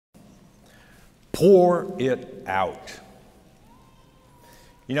Pour it out.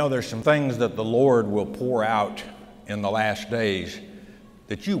 You know, there's some things that the Lord will pour out in the last days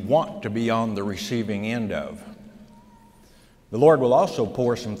that you want to be on the receiving end of. The Lord will also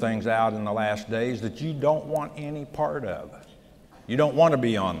pour some things out in the last days that you don't want any part of. You don't want to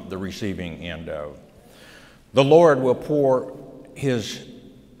be on the receiving end of. The Lord will pour His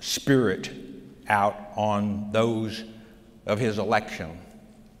Spirit out on those of His election.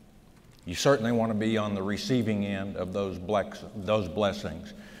 You certainly want to be on the receiving end of those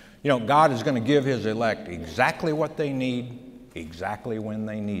blessings. You know, God is going to give His elect exactly what they need, exactly when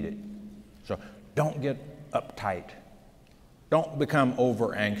they need it. So don't get uptight. Don't become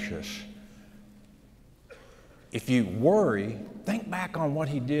over anxious. If you worry, think back on what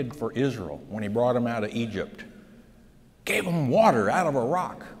He did for Israel when He brought them out of Egypt. Gave them water out of a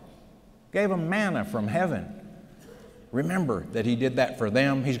rock. Gave them manna from heaven. Remember that He did that for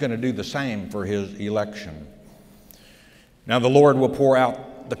them. He's going to do the same for His election. Now the Lord will pour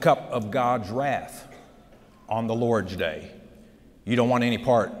out the cup of God's wrath on the Lord's day. You don't want any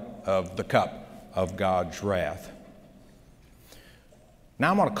part of the cup of God's wrath.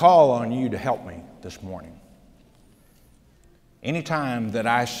 Now I'm going to call on you to help me this morning. Anytime that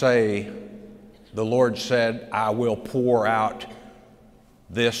I say, the Lord said, I will pour out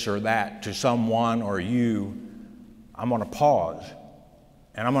this or that to someone or you, I'm going to pause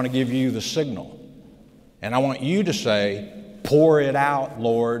and I'm going to give you the signal. And I want you to say, pour it out,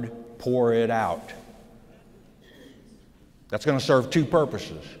 Lord, pour it out. That's going to serve two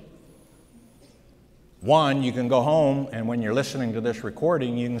purposes. One, you can go home and when you're listening to this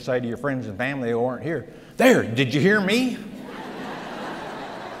recording, you can say to your friends and family who aren't here, there, did you hear me?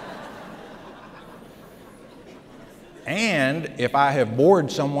 And if I have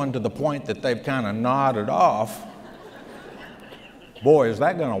bored someone to the point that they've kind of nodded off, boy, is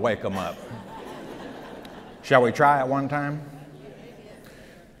that going to wake them up. Shall we try it one time?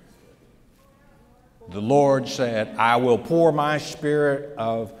 The Lord said, I will pour my spirit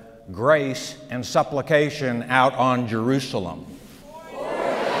of grace and supplication out on Jerusalem. Pour it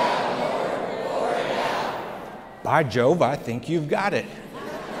out, Lord, pour it out. By Jove, I think you've got it.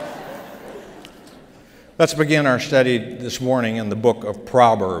 Let's begin our study this morning in the book of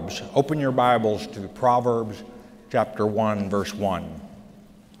Proverbs. Open your Bibles to Proverbs chapter 1, verse 1.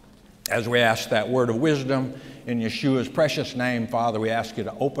 As we ask that word of wisdom in Yeshua's precious name, Father, we ask you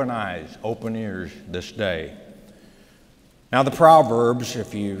to open eyes, open ears this day. Now the Proverbs,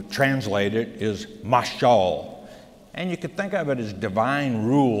 if you translate it, is mashal. And you could think of it as divine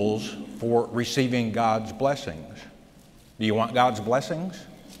rules for receiving God's blessings. Do you want God's blessings?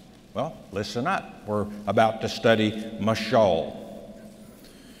 Well, listen up. We're about to study mashal.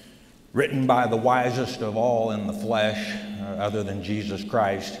 Written by the wisest of all in the flesh, other than Jesus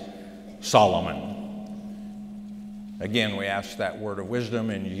Christ, Solomon. Again, we ask that word of wisdom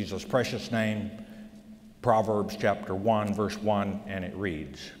in Jesus' precious name, Proverbs chapter 1, verse 1, and it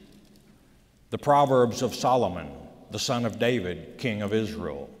reads, The Proverbs of Solomon, the son of David, king of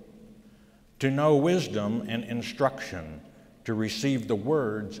Israel, to know wisdom and instruction, to receive the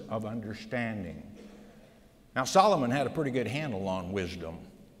words of understanding. Now, Solomon had a pretty good handle on wisdom.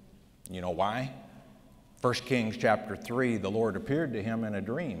 You know why? 1 Kings chapter 3, the Lord appeared to him in a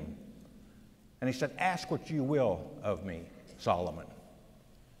dream. And he said, ask what you will of me, Solomon.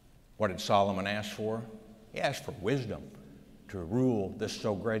 What did Solomon ask for? He asked for wisdom to rule this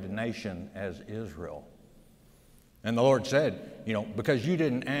so great a nation as Israel. And the Lord said, you know, because you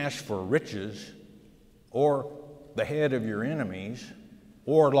didn't ask for riches or the head of your enemies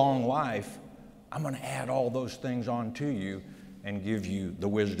or long life, I'm going to add all those things on to you and give you the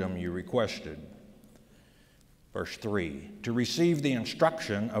wisdom you requested. Verse 3, to receive the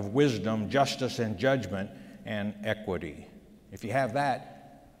instruction of wisdom, justice, and judgment, and equity. If you have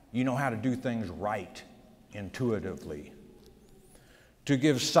that, you know how to do things right, intuitively. To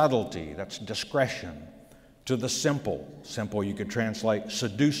give subtlety, that's discretion, to the simple you could translate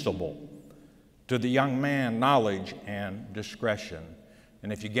seducible. To the young man, knowledge and discretion.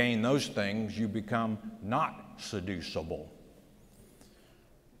 And if you gain those things, you become not seducible.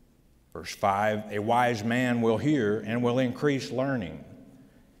 Verse 5, a wise man will hear and will increase learning,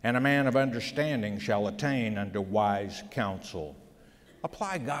 and a man of understanding shall attain unto wise counsel.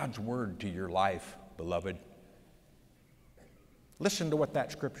 Apply God's word to your life, beloved. Listen to what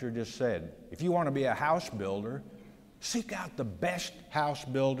that scripture just said. If you want to be a house builder, seek out the best house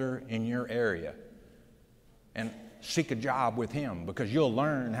builder in your area and seek a job with him, because you'll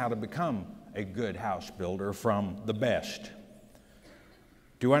learn how to become a good house builder from the best.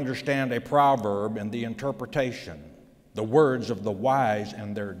 To understand a proverb and the interpretation, the words of the wise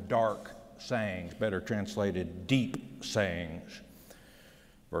and their dark sayings, better translated, deep sayings.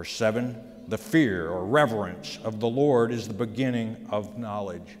 Verse 7, the fear or reverence of the Lord is the beginning of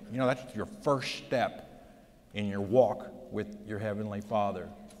knowledge. You know, that's your first step in your walk with your Heavenly Father,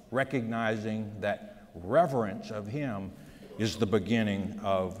 recognizing that reverence of Him is the beginning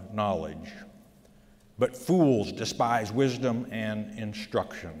of knowledge. But fools despise wisdom and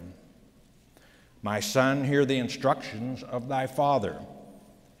instruction. My son, hear the instructions of thy father,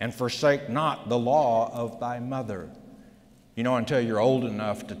 and forsake not the law of thy mother. You know, until you're old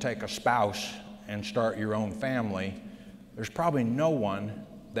enough to take a spouse and start your own family, there's probably no one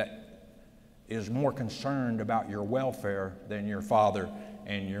that is more concerned about your welfare than your father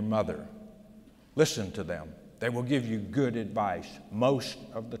and your mother. Listen to them. They will give you good advice most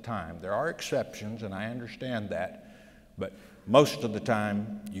of the time. There are exceptions, and I understand that, but most of the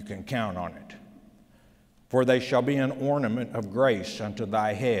time you can count on it. For they shall be an ornament of grace unto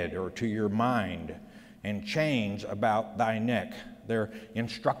thy head, or to your mind, and chains about thy neck. Their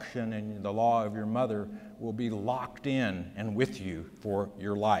instruction and the law of your mother will be locked in and with you for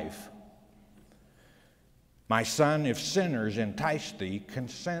your life. My son, if sinners entice thee,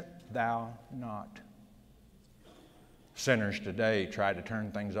 consent thou not. Sinners today try to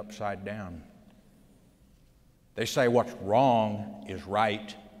turn things upside down. They say what's wrong is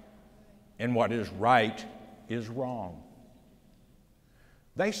right, and what is right is wrong.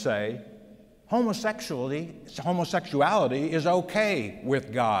 They say homosexuality is okay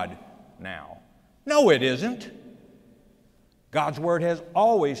with God now. No, it isn't. God's Word has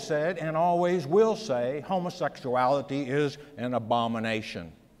always said and always will say homosexuality is an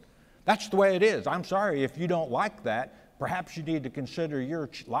abomination. That's the way it is. I'm sorry if you don't like that. Perhaps you need to consider your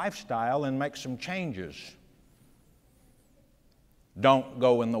lifestyle and make some changes. Don't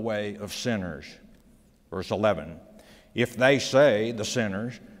go in the way of sinners. Verse 11, if they say, the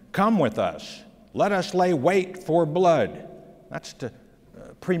sinners, come with us, let us lay wait for blood. That's to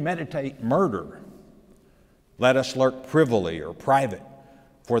premeditate murder. Let us lurk privily or private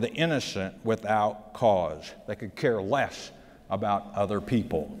for the innocent without cause. They could care less about other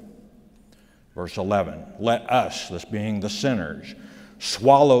people. Verse 11, let us, this being the sinners,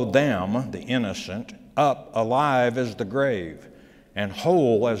 swallow them, the innocent, up alive as the grave, and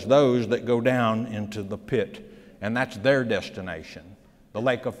whole as those that go down into the pit. And that's their destination, the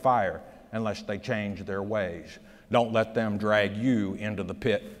lake of fire, unless they change their ways. Don't let them drag you into the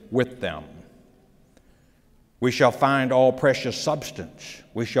pit with them. We shall find all precious substance.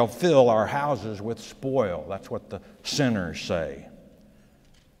 We shall fill our houses with spoil. That's what the sinners say.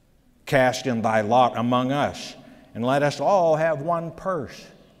 Cast in thy lot among us, and let us all have one purse.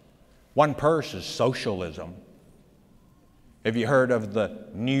 One purse is socialism. Have you heard of the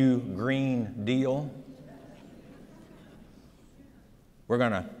New Green Deal? We're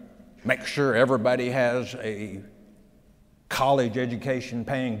going to make sure everybody has a college education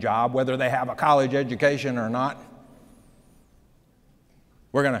paying job, whether they have a college education or not.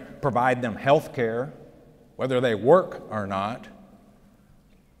 We're going to provide them health care, whether they work or not.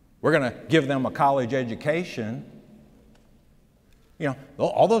 We're going to give them a college education. You know,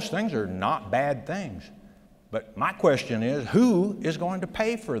 all those things are not bad things. But my question is, who is going to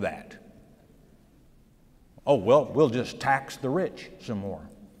pay for that? Oh, well, we'll just tax the rich some more.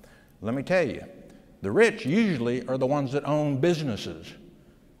 Let me tell you, the rich usually are the ones that own businesses.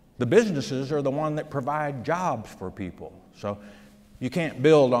 The businesses are the ones that provide jobs for people. So you can't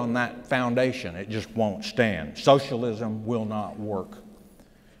build on that foundation. It just won't stand. Socialism will not work.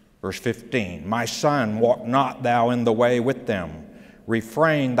 Verse 15, my son, walk not thou in the way with them.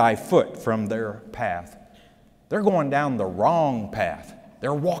 Refrain thy foot from their path. They're going down the wrong path.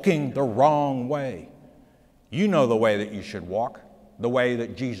 They're walking the wrong way. You know the way that you should walk, the way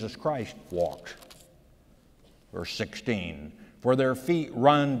that Jesus Christ walked. Verse 16, for their feet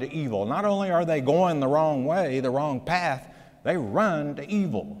run to evil. Not only are they going the wrong way, the wrong path, they run to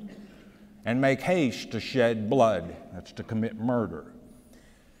evil and make haste to shed blood. That's to commit murder.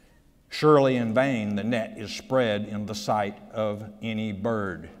 Surely in vain the net is spread in the sight of any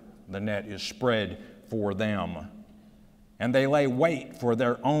bird. The net is spread for them. And they lay wait for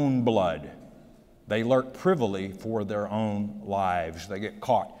their own blood. They lurk privily for their own lives. They get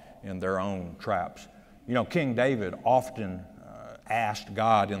caught in their own traps. You know, King David often asked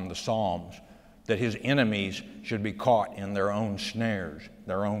God in the Psalms that his enemies should be caught in their own snares,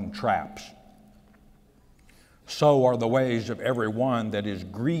 their own traps. So are the ways of every one that is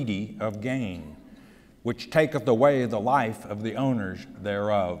greedy of gain, which taketh away the life of the owners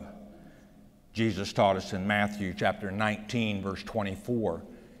thereof. Jesus taught us in Matthew chapter 19, verse 24,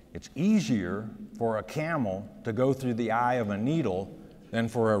 it's easier for a camel to go through the eye of a needle than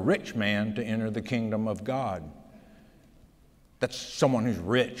for a rich man to enter the kingdom of God. That's someone who's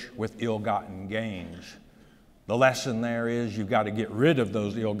rich with ill-gotten gains. The lesson there is you've got to get rid of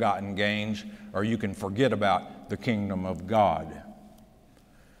those ill-gotten gains, or you can forget about the kingdom of God.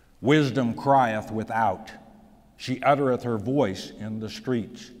 Wisdom crieth without. She uttereth her voice in the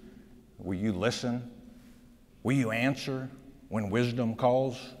streets. Will you listen? Will you answer when wisdom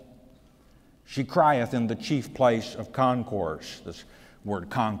calls? She crieth in the chief place of concourse. This word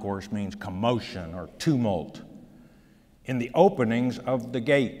concourse means commotion or tumult. In the openings of the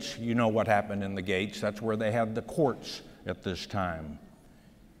gates. You know what happened in the gates. That's where they had the courts at this time.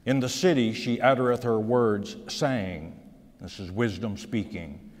 In the city she uttereth her words, saying, this is wisdom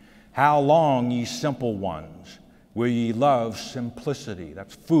speaking, how long, ye simple ones, will ye love simplicity?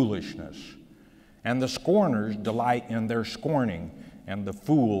 That's foolishness. And the scorners delight in their scorning, and the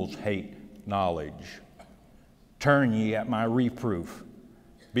fools hate knowledge. Turn ye at my reproof.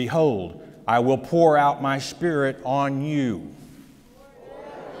 Behold, I will pour out my Spirit on you.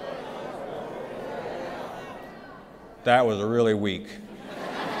 That was really weak.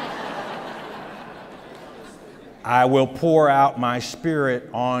 I will pour out my Spirit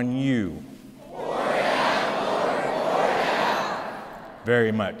on you. Pour it out, Lord, pour it out.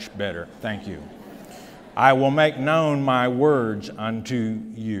 Very much better. Thank you. I will make known my words unto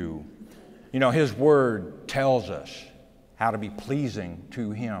you. You know, His Word tells us how to be pleasing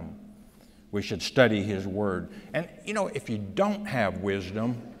to Him. We should study His Word. And, you know, if you don't have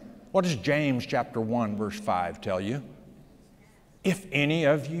wisdom, what does James chapter 1, verse 5 tell you? If any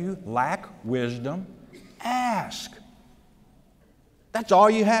of you lack wisdom, ask. That's all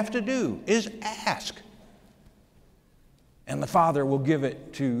you have to do, is ask. And the Father will give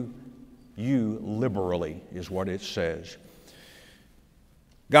it to you liberally, is what it says.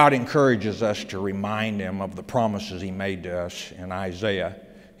 God encourages us to remind Him of the promises He made to us in Isaiah.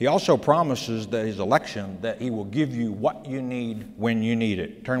 He also promises that His election, that He will give you what you need when you need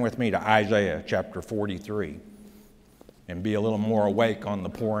it. Turn with me to Isaiah chapter 43 and be a little more awake on the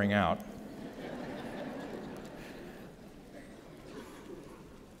pouring out.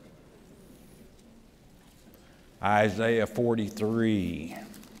 Isaiah 43.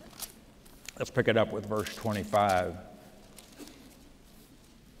 Let's pick it up with verse 25.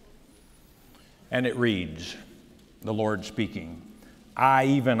 And it reads, the Lord speaking, I,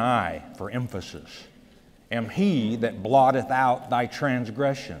 even I, for emphasis, am He that blotteth out thy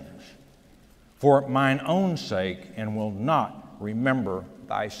transgressions for mine own sake, and will not remember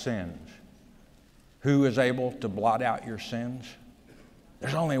thy sins. Who is able to blot out your sins?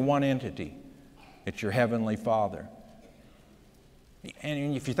 There's only one entity. It's your Heavenly Father.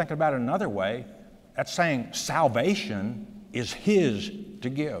 And if you think about it another way, that's saying salvation is His to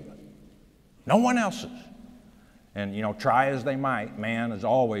give. No one else's. And, you know, try as they might, man has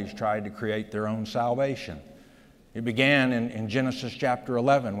always tried to create their own salvation. It began in Genesis chapter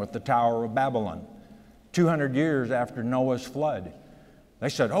 11 with the Tower of Babylon, 200 years after Noah's flood. They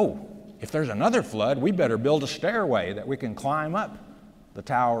said, oh, if there's another flood, we better build a stairway that we can climb up the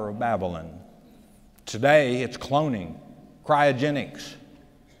Tower of Babylon. Today, it's cloning, cryogenics.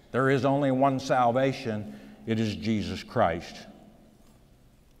 There is only one salvation. It is Jesus Christ.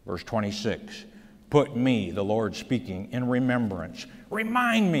 Verse 26, put me, the Lord speaking, in remembrance.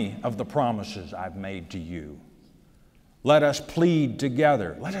 Remind me of the promises I've made to you. Let us plead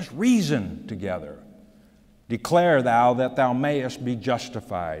together. Let us reason together. Declare thou that thou mayest be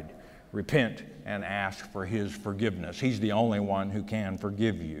justified. Repent and ask for His forgiveness. He's the only one who can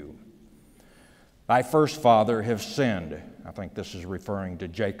forgive you. Thy first father have sinned. I think this is referring to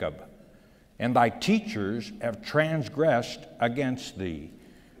Jacob. And thy teachers have transgressed against thee.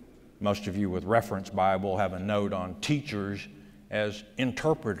 Most of you with reference Bible have a note on teachers as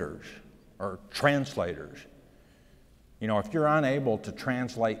interpreters or translators. You know, if you're unable to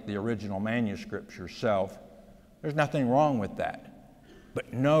translate the original manuscripts yourself, there's nothing wrong with that.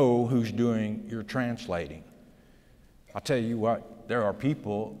 But know who's doing your translating. I'll tell you what, there are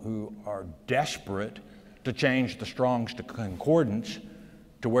people who are desperate to change the Strong's to Concordance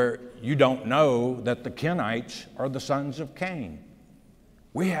to where you don't know that the Kenites are the sons of Cain.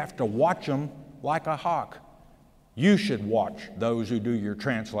 We have to watch them like a hawk. You should watch those who do your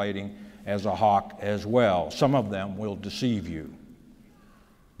translating as a hawk as well. Some of them will deceive you.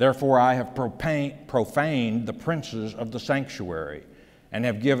 Therefore I have profaned the princes of the sanctuary, and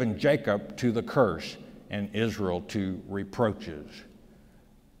have given Jacob to the curse, and Israel to reproaches.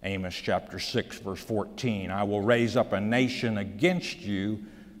 Amos chapter 6, verse 14, I will raise up a nation against you,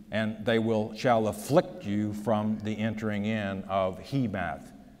 and they shall afflict you from the entering in of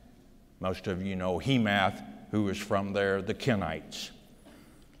Hemath. Most of you know Hemath, who is from there, the Kenites.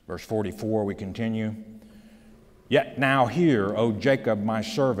 Verse 44, we continue. Yet now hear, O Jacob, my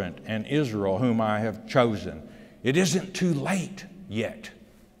servant, and Israel, whom I have chosen. It isn't too late yet.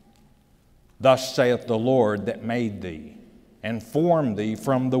 Thus saith the Lord that made thee, and formed thee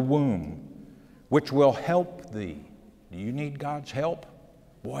from the womb, which will help thee. Do you need God's help?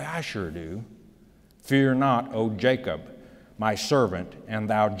 Boy, I sure do. Fear not, O Jacob, my servant, and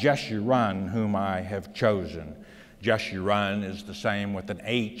thou Jeshurun, whom I have chosen. Jeshurun is the same with an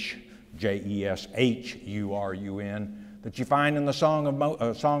H, Jeshurun, that you find in the Song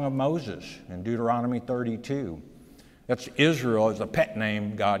of Moses in Deuteronomy 32. That's Israel, is a pet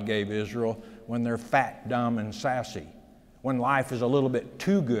name God gave Israel when they're fat, dumb, and sassy. When life is a little bit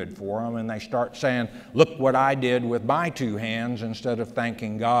too good for them and they start saying, look what I did with my two hands, instead of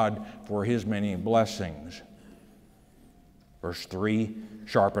thanking God for His many blessings. Verse 3,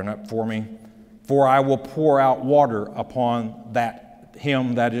 sharpen up for me. For I will pour out water upon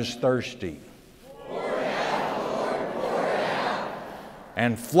him that is thirsty. Pour it out, Lord, pour it out.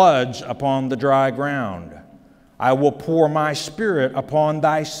 And floods upon the dry ground. I will pour my Spirit upon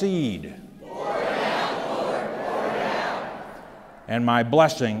thy seed. Pour it out, Lord, pour it out. And my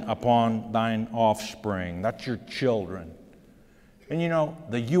blessing upon thine offspring. That's your children. And you know,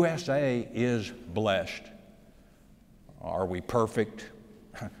 the USA is blessed. Are we perfect?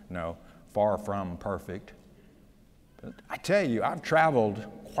 No, far from perfect. But I tell you, I've traveled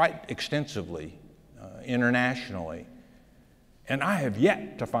quite extensively internationally, and I have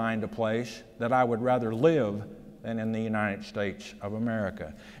yet to find a place that I would rather live than in the United States of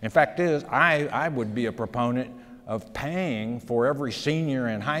America. In fact, I would be a proponent of paying for every senior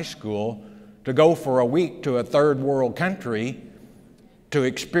in high school to go for a week to a third world country to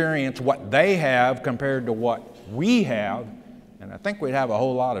experience what they have compared to what we have, and I think we'd have a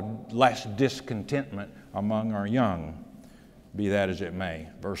whole lot of less discontentment among our young, be that as it may.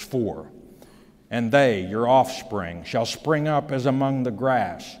 Verse 4, and they, your offspring, shall spring up as among the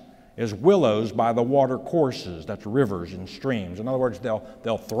grass, as willows by the water courses, that's rivers and streams. In other words,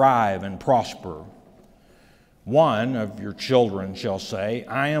 they'll thrive and prosper. One of your children shall say,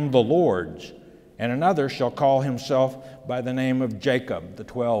 I am the Lord's, and another shall call himself by the name of Jacob, the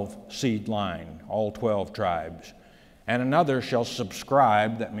 12 seed line, all 12 tribes. And another shall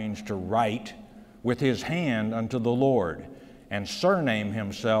subscribe, that means to write, with his hand unto the Lord, and surname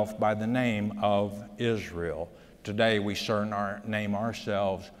himself by the name of Israel. Today we name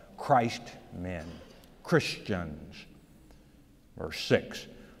ourselves Christ men, Christians. Verse 6,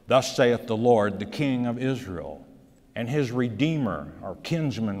 thus saith the Lord, the King of Israel, and his Redeemer, our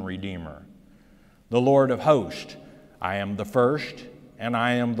kinsman Redeemer, the Lord of hosts, I am the first and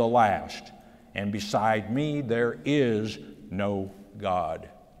I am the last, and beside me there is no God.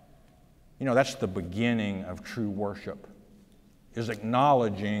 You know, that's the beginning of true worship, is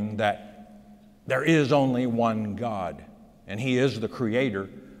acknowledging that there is only one God, and He is the creator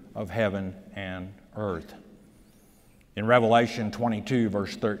of heaven and earth. In Revelation 22,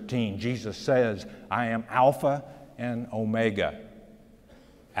 verse 13, Jesus says, I am Alpha and Omega.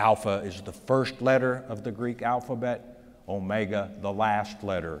 Alpha is the first letter of the Greek alphabet, Omega, the last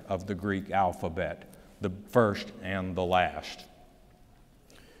letter of the Greek alphabet, the first and the last.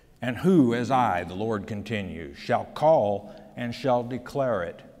 And who, as I, the Lord continues, shall call and shall declare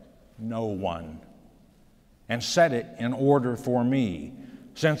it? No one. And set it in order for me,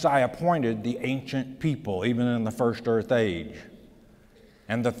 since I appointed the ancient people, even in the first earth age.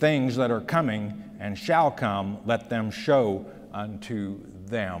 And the things that are coming and shall come, let them show unto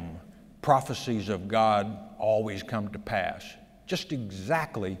them. Prophecies of God always come to pass, just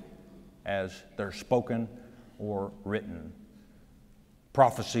exactly as they're spoken or written.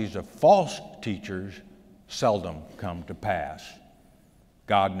 Prophecies of false teachers seldom come to pass.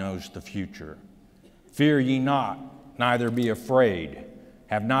 God knows the future. Fear ye not, neither be afraid.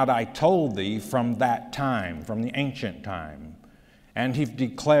 Have not I told thee from that time, from the ancient time? And He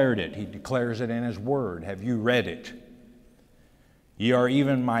declared it. He declares it in His Word. Have you read it? Ye are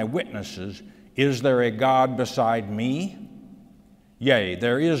even my witnesses. Is there a God beside me? Yea,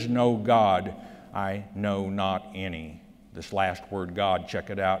 there is no God, I know not any. This last word, God, check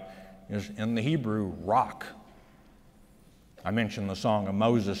it out, is in the Hebrew, rock. I mentioned the Song of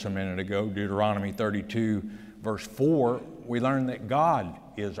Moses a minute ago, Deuteronomy 32, verse 4. We learn that God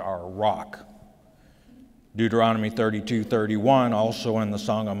is our rock. Deuteronomy 32:31, also in the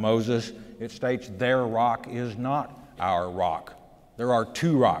Song of Moses, it states, their rock is not our rock. There are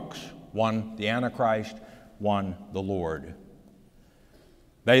two rocks, one the Antichrist, one the Lord.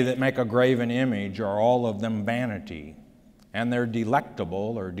 They that make a graven image are all of them vanity, and their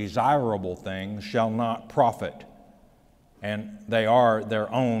delectable or desirable things shall not profit. and they are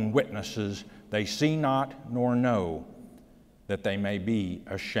their own witnesses. They see not nor know, that they may be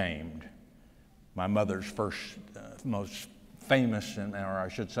ashamed. My mother's first, most famous, or I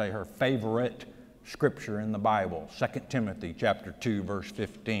should say her favorite scripture in the Bible, 2 Timothy chapter 2, verse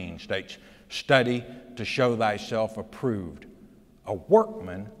 15, states, "Study to show thyself approved, a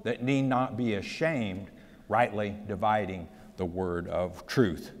workman that need not be ashamed, rightly dividing the word of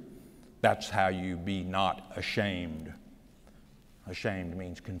truth." That's how you be not ashamed. Ashamed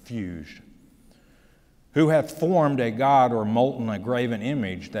means confused. "Who hath formed a god or molten a graven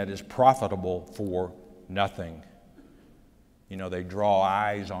image that is profitable for nothing." You know, they draw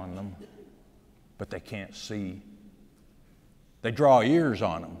eyes on them, but they can't see. They draw ears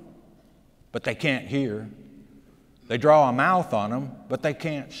on them, but they can't hear. They draw a mouth on them, but they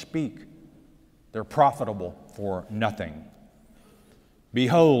can't speak. They're profitable for nothing.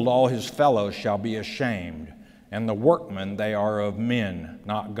 "Behold, all his fellows shall be ashamed, and the workmen they are of men,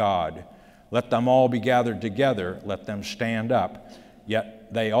 not God. Let them all be gathered together, let them stand up,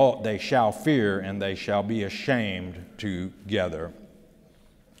 yet they shall fear, and they shall be ashamed together."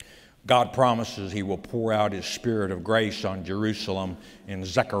 God promises He will pour out His Spirit of grace on Jerusalem in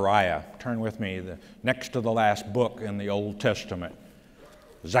Zechariah. Turn with me next to the last book in the Old Testament.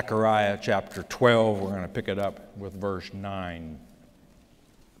 Zechariah chapter 12, we're going to pick it up with verse 9.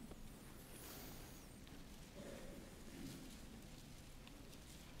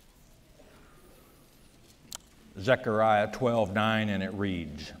 Zechariah 12:9, and it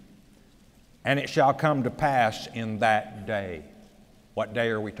reads, "And it shall come to pass in that day." What day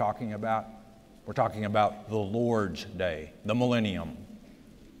are we talking about? We're talking about the Lord's day, the millennium.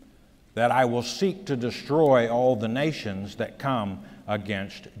 "That I will seek to destroy all the nations that come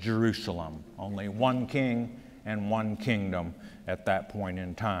against Jerusalem." Only one king and one kingdom at that point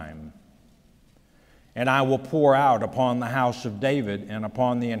in time. "And I will pour out upon the house of David and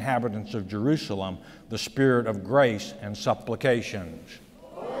upon the inhabitants of Jerusalem the spirit of grace and supplications.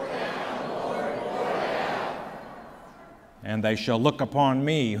 Pour down, Lord, pour down. And they shall look upon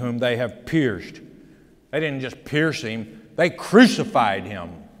me whom they have pierced." They didn't just pierce Him, they crucified Him.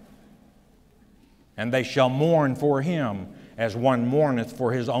 "And they shall mourn for Him as one mourneth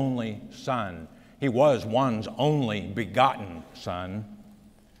for his only son." He was one's only begotten Son.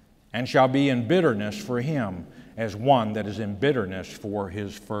 "And shall be in bitterness for Him as one that is in bitterness for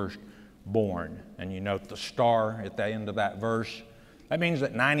his firstborn." And you note the star at the end of that verse. That means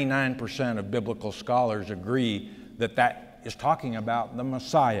that 99% of biblical scholars agree that that is talking about the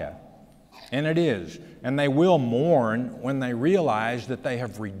Messiah. And it is. And they will mourn when they realize that they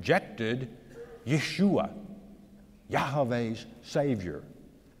have rejected Yeshua, Yahweh's Savior.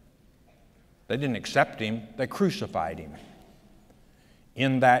 They didn't accept Him, they crucified Him.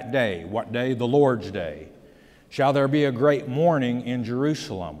 "In that day," what day? The Lord's day, "shall there be a great mourning in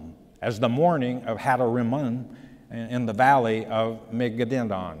Jerusalem, as the mourning of Hadarammon in the valley of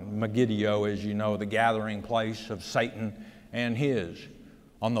Megiddo, as you know, the gathering place of Satan and his."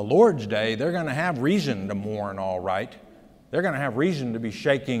 On the Lord's day, they're going to have reason to mourn, all right. They're going to have reason to be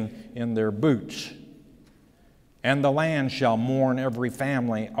shaking in their boots. "And the land shall mourn every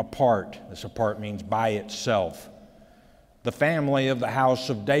family apart." This apart means by itself. "The family of the house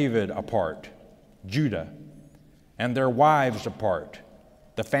of David apart, Judah, and their wives apart.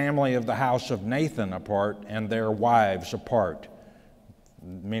 The family of the house of Nathan apart, and their wives apart."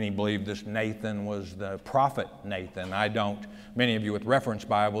 Many believe this Nathan was the prophet Nathan. I don't. Many of you with reference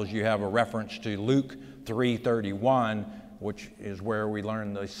Bibles, you have a reference to Luke 3:31, which is where we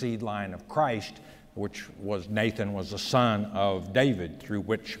learn the seed line of Christ, which was Nathan was the son of David, through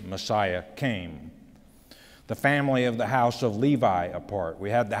which Messiah came. "The family of the house of Levi apart." We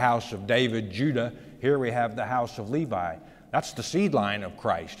had the house of David, Judah. Here we have the house of Levi. That's the seed line of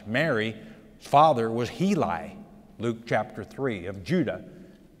Christ. Mary's father was Heli, Luke chapter 3, of Judah.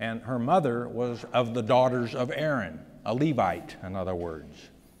 And her mother was of the daughters of Aaron, a Levite, in other words.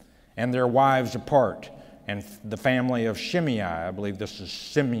 "And their wives apart. And the family of Shimei," I believe this is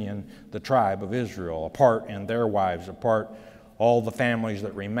Simeon, the tribe of Israel, "apart, and their wives apart. All the families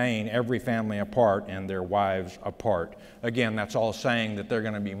that remain, every family apart, and their wives apart." Again, that's all saying that they're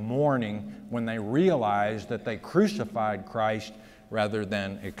going to be mourning when they realize that they crucified Christ rather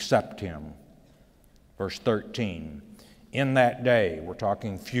than accept Him. Verse 13, "In that day," we're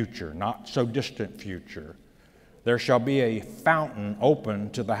talking future, not so distant future, "there shall be a fountain open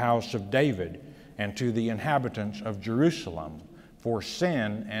to the house of David and to the inhabitants of Jerusalem for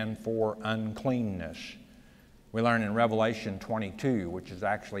sin and for uncleanness." We learn in Revelation 22, which is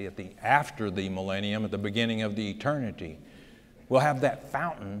actually after the millennium, at the beginning of the eternity, we'll have that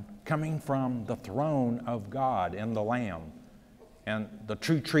fountain coming from the throne of God and the Lamb, and the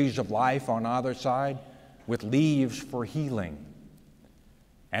true trees of life on either side with leaves for healing.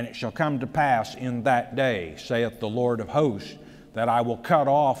 And it shall come to pass in that day, saith the Lord of hosts, that I will cut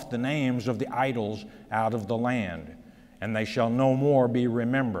off the names of the idols out of the land, and they shall no more be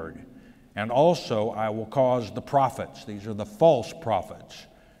remembered. And also I will cause the prophets, these are the false prophets,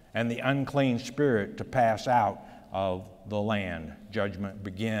 and the unclean spirit to pass out of the land. Judgment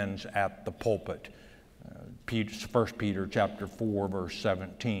begins at the pulpit. 1 Peter chapter 4, verse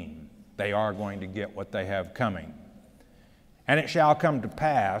 17. They are going to get what they have coming. And it shall come to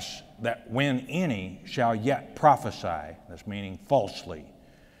pass that when any shall yet prophesy, that's meaning falsely,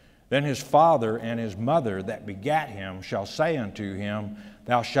 then his father and his mother that begat him shall say unto him,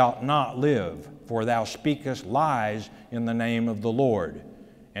 Thou shalt not live, for thou speakest lies in the name of the Lord.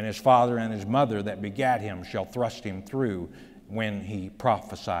 And his father and his mother that begat him shall thrust him through when he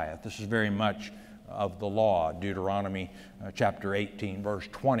prophesieth. This is very much of the law. Deuteronomy chapter 18, verse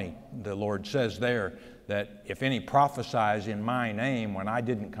 20, the Lord says there that if any prophesies in my name when I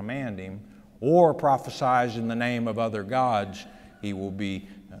didn't command him, or prophesies in the name of other gods, he will be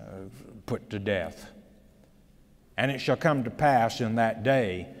put to death. And it shall come to pass in that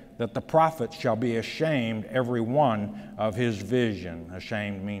day that the prophets shall be ashamed every one of his vision.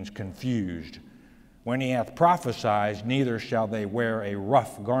 Ashamed means confused. When he hath prophesied, neither shall they wear a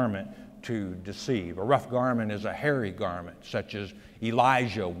rough garment to deceive. A rough garment is a hairy garment, such as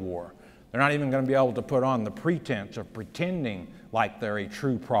Elijah wore. They're not even going to be able to put on the pretense of pretending like they're a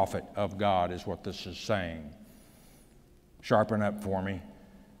true prophet of God, is what this is saying. Sharpen up for me.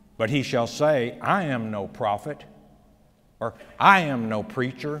 But he shall say, I am no prophet, or I am no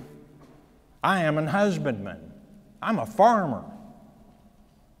preacher. I am an husbandman. I'm a farmer.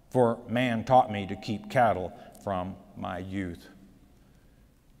 For man taught me to keep cattle from my youth.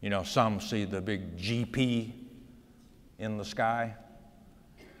 You know, some see the big GP in the sky.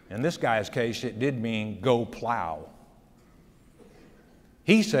 In this guy's case, it did mean go plow.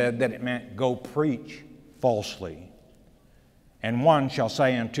 He said that it meant go preach falsely. And one shall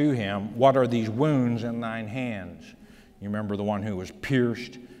say unto him, What are these wounds in thine hands? You remember the one who was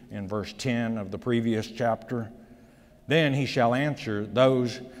pierced in verse 10 of the previous chapter? Then he shall answer,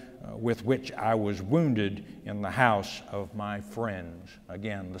 Those with which I was wounded in the house of my friends.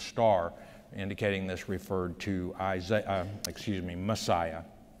 Again, the star indicating this referred to Messiah.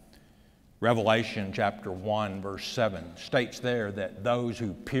 Revelation chapter 1, verse 7 states there that those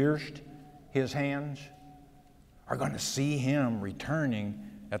who pierced his hands are going to see him returning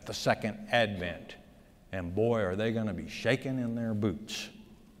at the second advent. And boy, are they going to be shaking in their boots.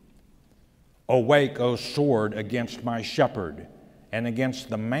 Awake, O sword, against my shepherd, and against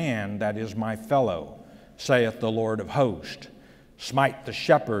the man that is my fellow, saith the Lord of hosts. Smite the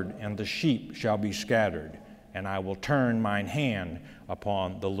shepherd, and the sheep shall be scattered, and I will turn mine hand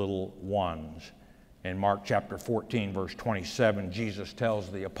upon the little ones. In Mark chapter 14, verse 27, Jesus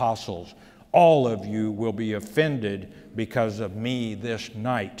tells the apostles, All of you will be offended because of me this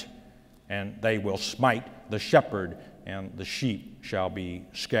night, and they will smite the shepherd, and the sheep shall be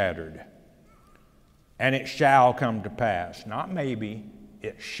scattered. And it shall come to pass, not maybe,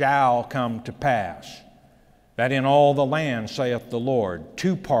 it shall come to pass, that in all the land, saith the Lord,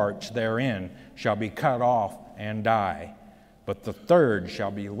 2 parts therein shall be cut off and die, but the third shall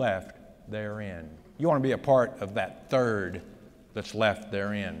be left therein. You want to be a part of that third that's left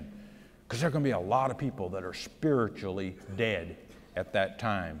therein, because there are going to be a lot of people that are spiritually dead at that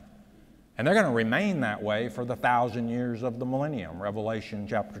time. And they're going to remain that way for the 1,000 years of the millennium. Revelation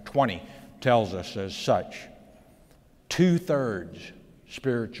chapter 20 tells us as such. 2/3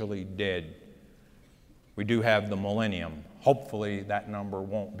 spiritually dead. We do have the millennium. Hopefully that number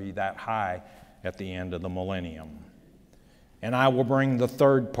won't be that high at the end of the millennium. And I will bring the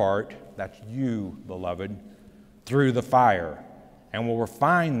third part, that's you, beloved, through the fire, and will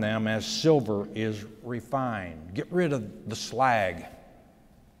refine them as silver is refined. Get rid of the slag,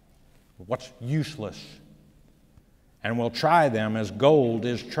 what's useless, and will try them as gold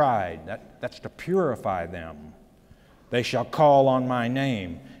is tried. That's to purify them. They shall call on my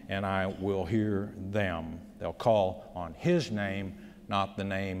name, and I will hear them. They'll call on his name, not the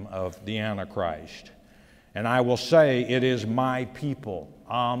name of the Antichrist. And I will say, it is my people,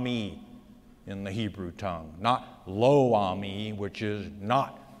 Ami in the Hebrew tongue, not Lo Ami, which is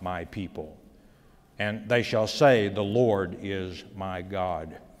not my people. And they shall say, the Lord is my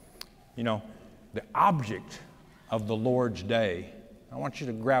God. You know, the object of the Lord's day, I want you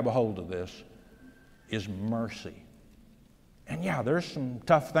to grab a hold of this, is mercy. And yeah, there's some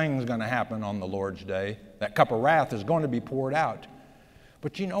tough things going to happen on the Lord's day. That cup of wrath is going to be poured out.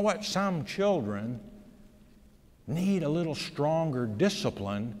 But you know what? Some children need a little stronger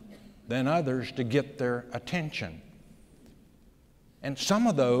discipline than others to get their attention. And some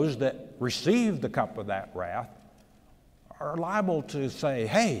of those that receive the cup of that wrath are liable to say,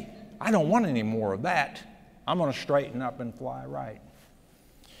 hey, I don't want any more of that. I'm going to straighten up and fly right.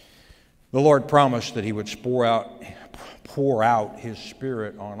 The Lord promised that He would pour out His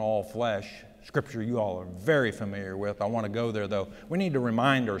Spirit on all flesh. Scripture you all are very familiar with. I want to go there, though. We need to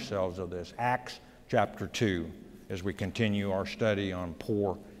remind ourselves of this. Acts chapter 2, as we continue our study on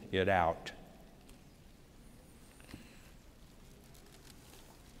pour it out.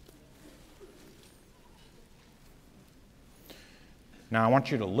 Now, I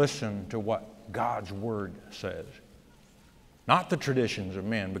want you to listen to what God's Word says. Not the traditions of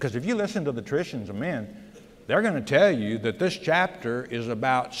men. Because if you listen to the traditions of men, they're going to tell you that this chapter is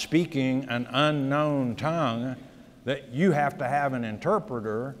about speaking an unknown tongue, that you have to have an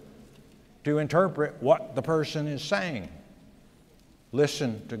interpreter to interpret what the person is saying.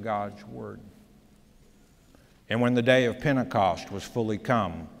 Listen to God's Word. And when the day of Pentecost was fully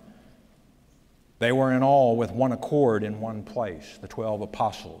come, they were in all with one accord in one place. The 12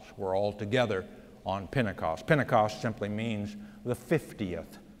 apostles were all together on Pentecost. Pentecost simply means the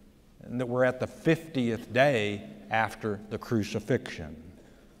 50th. And that we're at the 50th day after the crucifixion.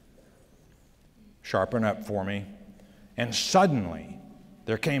 Sharpen up for me. And suddenly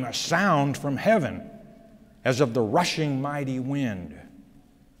there came a sound from heaven as of the rushing mighty wind,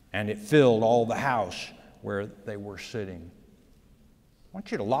 and it filled all the house where they were sitting. I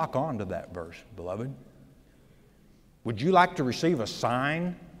want you to lock on to that verse, beloved. Would you like to receive a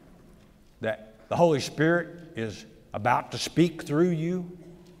sign that the Holy Spirit is about to speak through you?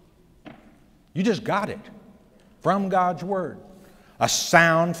 You just got it from God's Word. A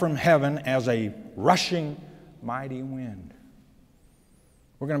sound from heaven as a rushing mighty wind.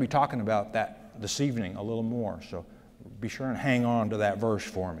 We're going to be talking about that this evening a little more, so be sure and hang on to that verse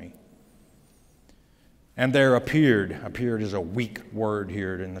for me. And there appeared is a weak word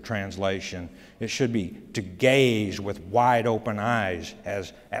here in the translation. It should be to gaze with wide open eyes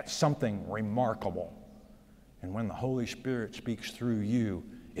as at something remarkable. And when the Holy Spirit speaks through you,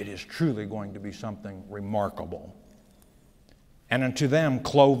 it is truly going to be something remarkable. And unto them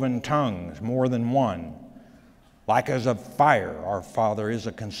cloven tongues, more than one, like as of fire. Our Father is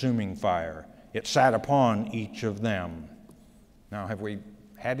a consuming fire. It sat upon each of them. Now, have we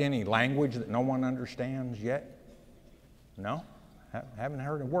had any language that no one understands yet? No? Haven't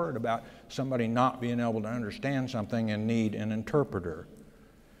heard a word about somebody not being able to understand something and need an interpreter.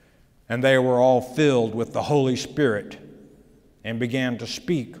 And they were all filled with the Holy Spirit and began to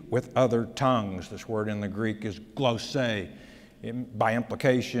speak with other tongues. This word in the Greek is glossē. By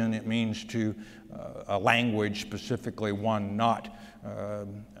implication, it means to a language, specifically one not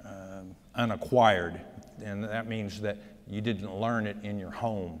unacquired. And that means that you didn't learn it in your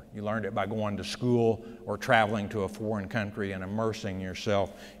home. You learned it by going to school or traveling to a foreign country and immersing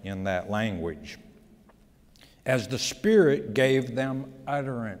yourself in that language. As the Spirit gave them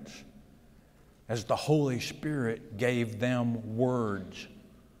utterance, as the Holy Spirit gave them words.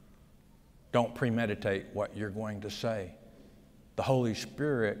 Don't premeditate what you're going to say. The Holy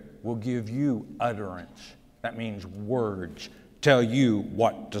Spirit will give you utterance. That means words. Tell you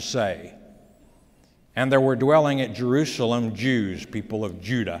what to say. And there were dwelling at Jerusalem Jews, people of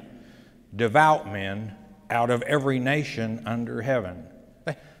Judah, devout men out of every nation under heaven.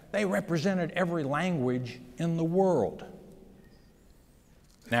 They represented every language in the world.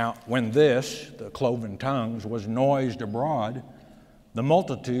 Now, when this, the cloven tongues, was noised abroad, the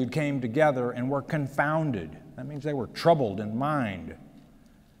multitude came together and were confounded. That means they were troubled in mind,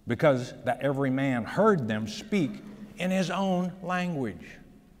 because that every man heard them speak in his own language.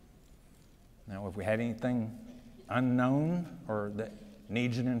 Now, have we had anything unknown or that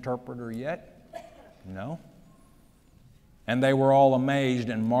needs an interpreter yet? No. And they were all amazed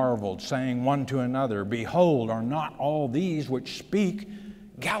and marveled, saying one to another, Behold, are not all these which speak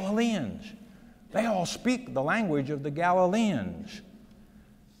Galileans? They all speak the language of the Galileans.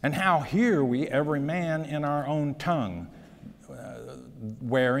 And how hear we every man in our own tongue,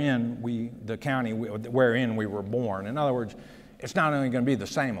 wherein we were born? In other words, it's not only going to be the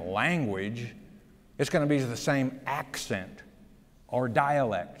same language, it's going to be the same accent or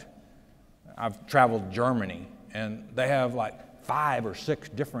dialect. I've traveled Germany, and they have like 5 or 6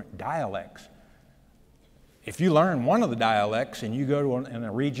 different dialects. If you learn one of the dialects and you go to in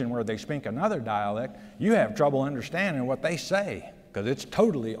a region where they speak another dialect, you have trouble understanding what they say. because it's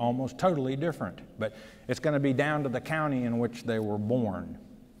almost totally different. But it's going to be down to the county in which they were born.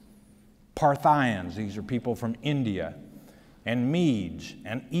 Parthians, these are people from India, and Medes,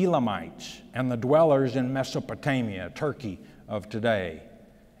 and Elamites, and the dwellers in Mesopotamia, Turkey of today,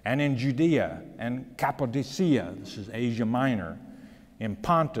 and in Judea and Cappadocia, this is Asia Minor, in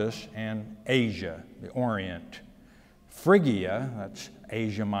Pontus and Asia, the Orient, Phrygia, that's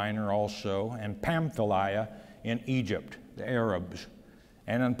Asia Minor also, and Pamphylia in Egypt, the Arabs,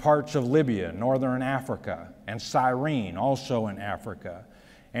 and in parts of Libya, northern Africa, and Cyrene, also in Africa,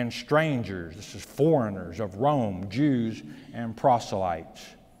 and strangers, this is foreigners of Rome, Jews and proselytes,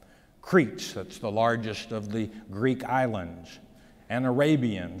 Cretes, that's the largest of the Greek islands, and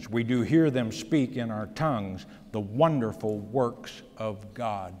Arabians, we do hear them speak in our tongues the wonderful works of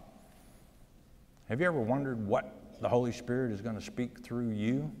God. Have you ever wondered what the Holy Spirit is going to speak through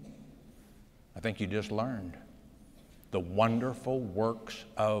you? I think you just learned. The wonderful works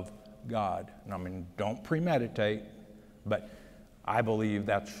of God. And I mean, don't premeditate, but I believe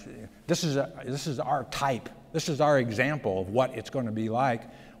this is our type. This is our example of what it's going to be like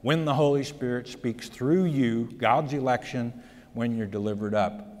when the Holy Spirit speaks through you, God's election, when you're delivered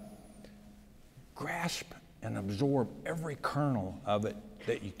up. Grasp and absorb every kernel of it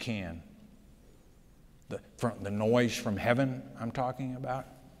that you can. The noise from heaven I'm talking about,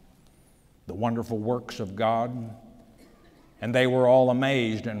 the wonderful works of God. And they were all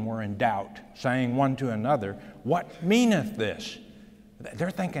amazed and were in doubt, saying one to another, "What meaneth this?"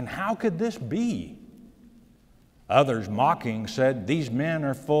 They're thinking, how could this be? Others, mocking, said, "These men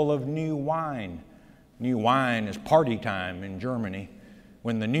are full of new wine." New wine is party time in Germany.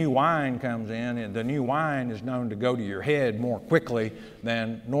 When the new wine comes in, the new wine is known to go to your head more quickly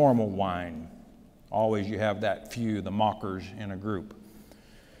than normal wine. Always you have that few, the mockers in a group.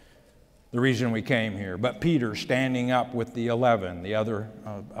 The reason we came here. But Peter, standing up with the 11, the other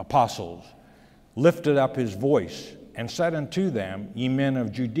apostles, lifted up his voice and said unto them, "Ye men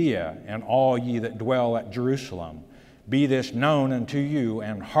of Judea, and all ye that dwell at Jerusalem, be this known unto you,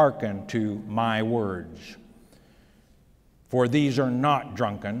 and hearken to my words. For these are not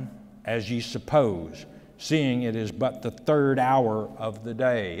drunken, as ye suppose, seeing it is but the 3rd hour of the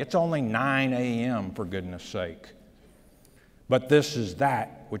day." It's only 9 a.m., for goodness sake. "But this is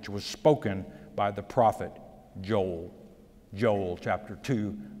that which was spoken by the prophet Joel." Joel chapter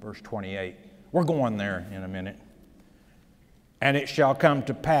 2, verse 28. We're going there in a minute. "And it shall come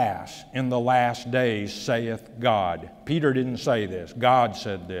to pass in the last days, saith God." Peter didn't say this. God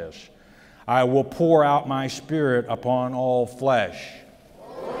said this. "I will pour out my Spirit upon all flesh.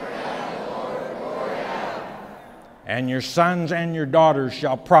 Pour out, Lord, pour out. And your sons and your daughters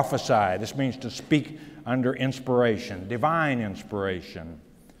shall prophesy." This means to speak under inspiration, divine inspiration.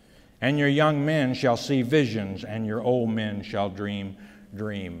 "And your young men shall see visions, and your old men shall dream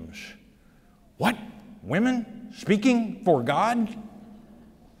dreams." What? Women speaking for God?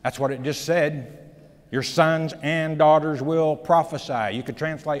 That's what it just said. Your sons and daughters will prophesy. You could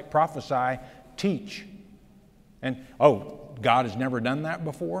translate prophesy, teach. And, oh, God has never done that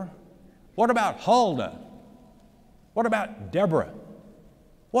before? What about Huldah? What about Deborah?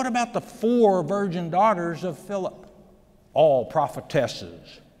 What about the 4 virgin daughters of Philip? All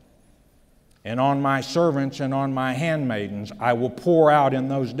prophetesses. "And on my servants and on my handmaidens I will pour out in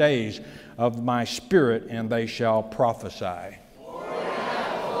those days of my Spirit, and they shall prophesy. Pour it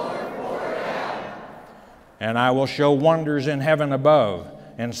out, Lord, pour it out. And I will show wonders in heaven above,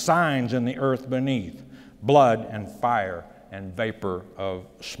 and signs in the earth beneath, blood and fire and vapor of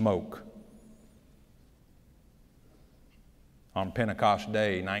smoke." On Pentecost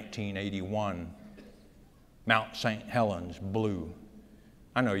Day, 1981, Mount St. Helens blew.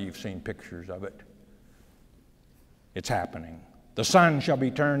 I know you've seen pictures of it. It's happening. "The sun shall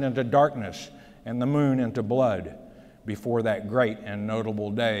be turned into darkness, and the moon into blood, before that great and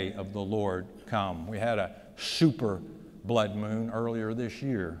notable day of the Lord come." We had a super blood moon earlier this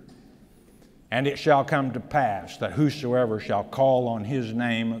year. "And it shall come to pass that whosoever shall call on his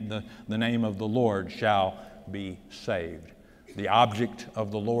name, the name of the Lord, shall be saved." The object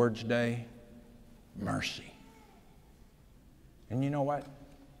of the Lord's day? Mercy. And you know what?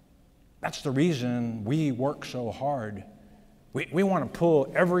 That's the reason we work so hard. We want to pull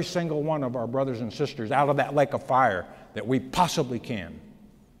every single one of our brothers and sisters out of that lake of fire that we possibly can.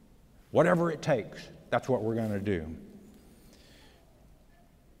 Whatever it takes, that's what we're going to do.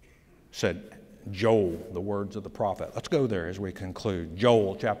 Said Joel, the words of the prophet. Let's go there as we conclude.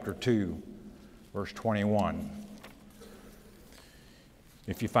 Joel chapter 2, verse 21.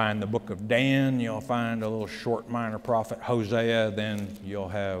 If you find the book of Dan, you'll find a little short minor prophet, Hosea, then you'll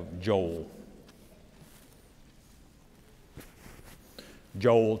have Joel.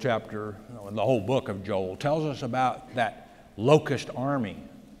 Joel the whole book of Joel tells us about that locust army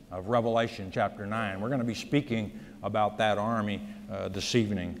of Revelation chapter 9. We're going to be speaking about that army this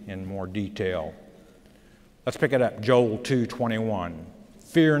evening in more detail. Let's pick it up, Joel 2:21.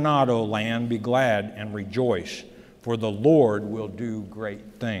 Fear not, O land, be glad and rejoice, for the Lord will do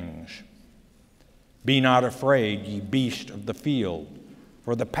great things. Be not afraid, ye beasts of the field,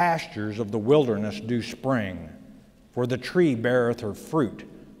 for the pastures of the wilderness do spring. For the tree beareth her fruit,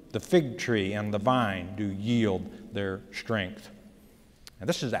 the fig tree and the vine do yield their strength. And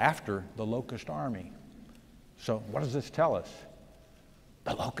this is after the locust army. So what does this tell us?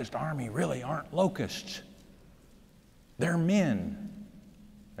 The locust army really aren't locusts. They're men.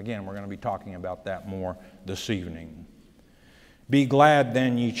 Again, we're going to be talking about that more this evening. Be glad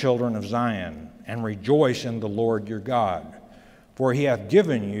then, ye children of Zion, and rejoice in the Lord your God. For he hath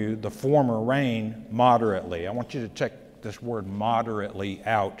given you the former rain moderately. I want you to check this word moderately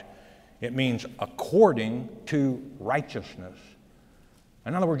out. It means according to righteousness.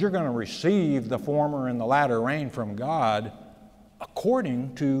 In other words, you're going to receive the former and the latter rain from God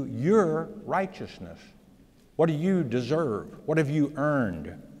according to your righteousness. What do you deserve? What have you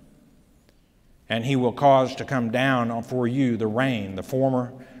earned? And he will cause to come down for you the rain, the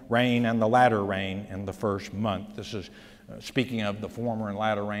former rain and the latter rain in the first month. This is speaking of the former and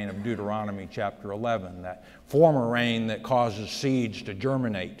latter rain of Deuteronomy chapter 11, that former rain that causes seeds to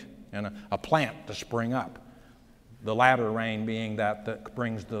germinate and a plant to spring up. The latter rain being that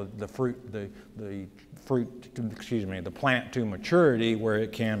brings the plant to maturity where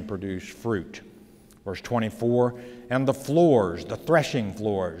it can produce fruit. Verse 24, and the floors, the threshing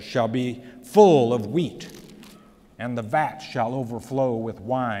floors, shall be full of wheat, and the vats shall overflow with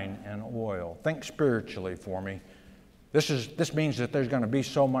wine and oil. Think spiritually for me. This means that there's going to be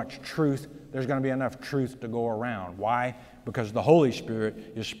so much truth, there's going to be enough truth to go around. Why? Because the Holy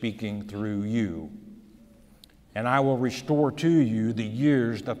Spirit is speaking through you. And I will restore to you the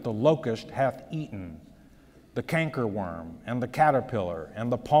years that the locust hath eaten, the cankerworm and the caterpillar and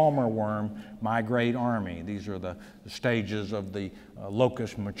the palmer worm, my great army. These are the stages of the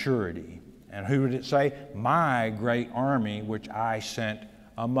locust maturity. And who did it say? My great army which I sent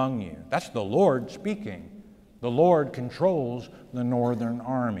among you. That's the Lord speaking. The Lord controls the northern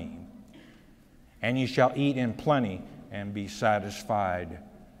army. And ye shall eat in plenty and be satisfied.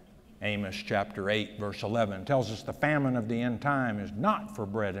 Amos chapter 8 verse 11 tells us the famine of the end time is not for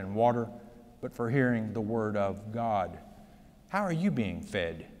bread and water, but for hearing the word of God. How are you being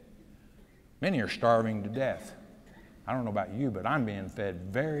fed? Many are starving to death. I don't know about you, but I'm being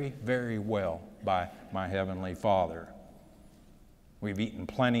fed very, very well by my Heavenly Father. We've eaten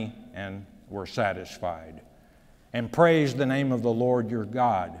plenty and we're satisfied. And praise the name of the Lord your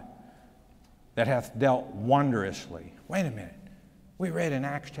God that hath dealt wondrously. Wait a minute. We read in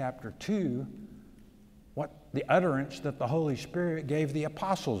Acts chapter 2 what the utterance that the Holy Spirit gave the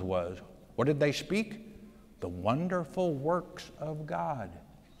apostles was. What did they speak? The wonderful works of God.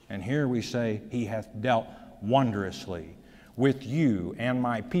 And here we say, he hath dealt wondrously with you, and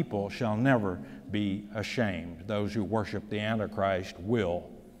my people shall never be ashamed. Those who worship the Antichrist will.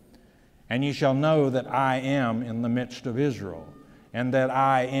 And ye shall know that I am in the midst of Israel, and that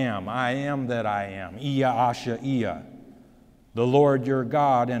I am that I am, Iya Asha Iya, the Lord your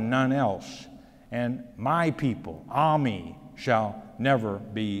God and none else. And my people, Ami, shall never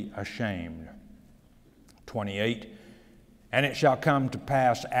be ashamed. 28, and it shall come to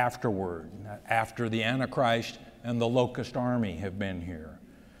pass afterward, after the Antichrist and the locust army have been here,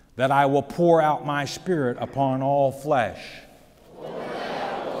 that I will pour out my spirit upon all flesh. Pour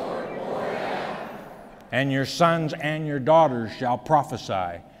out, Lord, pour out. And your sons and your daughters shall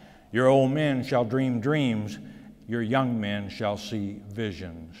prophesy. Your old men shall dream dreams. Your young men shall see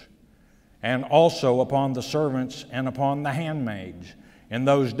visions. And also upon the servants and upon the handmaids. In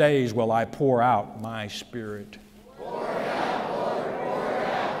those days will I pour out my spirit. Pour out, Lord, pour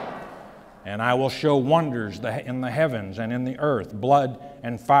out. And I will show wonders in the heavens and in the earth, blood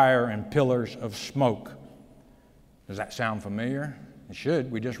and fire and pillars of smoke. Does that sound familiar? It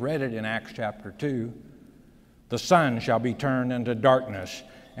should. We just read it in Acts chapter 2. The sun shall be turned into darkness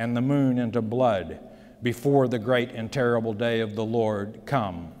and the moon into blood before the great and terrible day of the Lord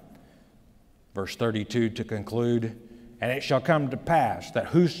come. Verse 32 to conclude, and it shall come to pass that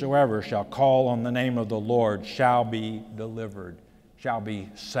whosoever shall call on the name of the Lord shall be delivered, shall be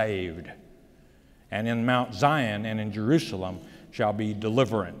saved. And in Mount Zion and in Jerusalem shall be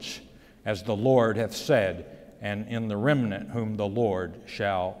deliverance, as the Lord hath said, and in the remnant whom the Lord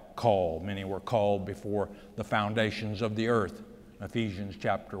shall call. Many were called before the foundations of the earth. Ephesians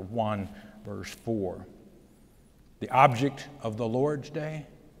chapter 1, verse 4. The object of the Lord's Day?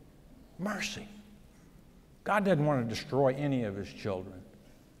 Mercy. God doesn't want to destroy any of His children.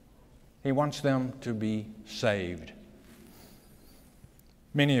 He wants them to be saved.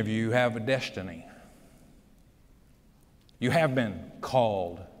 Many of you have a destiny. You have been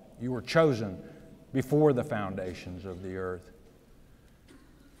called. You were chosen before the foundations of the earth.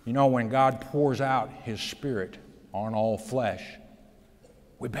 You know, when God pours out His Spirit on all flesh,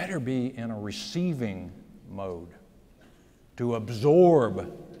 we better be in a receiving mode to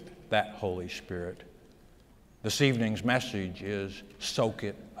absorb that Holy Spirit. This evening's message is soak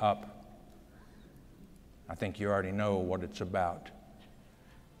it up. I think you already know what it's about.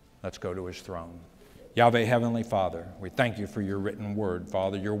 Let's go to His throne. Yahweh, Heavenly Father, we thank You for Your written word,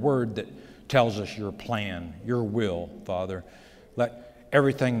 Father, Your word that tells us Your plan, Your will, Father. Let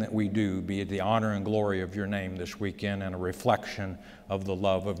everything that we do be the honor and glory of Your name this weekend and a reflection of the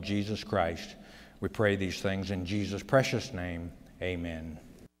love of Jesus Christ. We pray these things in Jesus' precious name. Amen.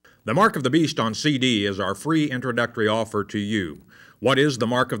 The Mark of the Beast on CD is our free introductory offer to you. What is the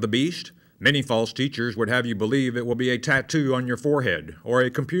Mark of the Beast? Many false teachers would have you believe it will be a tattoo on your forehead or a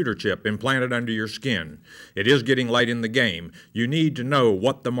computer chip implanted under your skin. It is getting late in the game. You need to know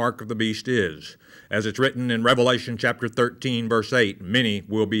what the Mark of the Beast is. As it's written in Revelation chapter 13, verse 8, many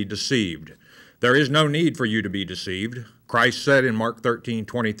will be deceived. There is no need for you to be deceived. Christ said in Mark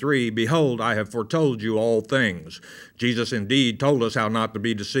 13:23, "Behold, I have foretold you all things." Jesus indeed told us how not to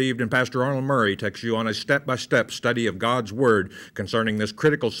be deceived, and Pastor Arnold Murray takes you on a step-by-step study of God's Word concerning this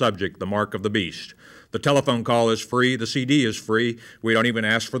critical subject, the Mark of the Beast. The telephone call is free. The CD is free. We don't even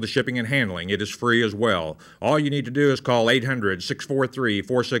ask for the shipping and handling. It is free as well. All you need to do is call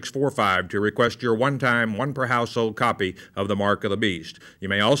 800-643-4645 to request your one-time, one-per-household copy of the Mark of the Beast. You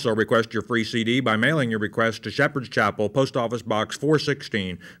may also request your free CD by mailing your request to Shepherd's Chapel, Post Office Box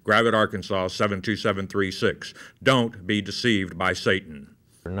 416, Gravette, Arkansas 72736. Don't be deceived by Satan.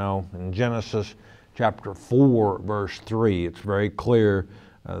 No, in Genesis chapter 4, verse 3, it's very clear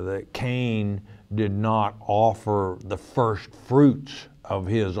that Cain did not offer the first fruits of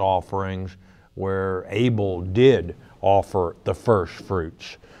his offerings, where Abel did offer the first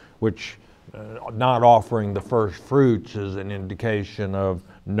fruits, which not offering the first fruits is an indication of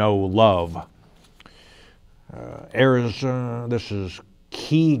no love. This is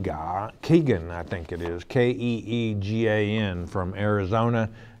Keegan, I think it is, Keegan from Arizona,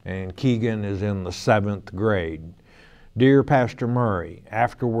 and Keegan is in the 7th grade. Dear Pastor Murray,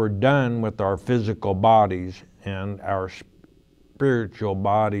 after we're done with our physical bodies and our spiritual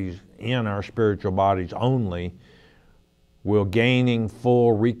bodies, only, will gaining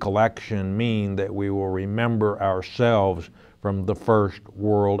full recollection mean that we will remember ourselves from the first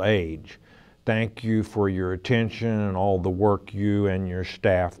world age? Thank you for your attention and all the work you and your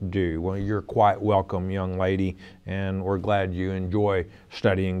staff do. Well, you're quite welcome, young lady, and we're glad you enjoy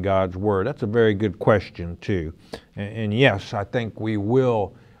studying God's Word. That's a very good question, too. And yes, I think we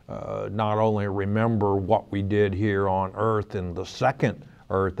will not only remember what we did here on earth in the second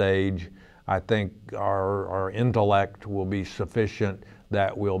earth age, I think our intellect will be sufficient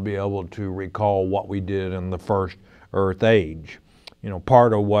that we'll be able to recall what we did in the first earth age. You know,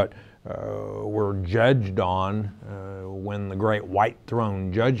 part of what we're judged on when the great white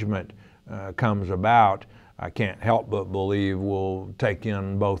throne judgment comes about, I can't help but believe we'll take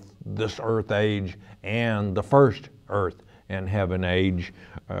in both this earth age and the first earth and heaven age.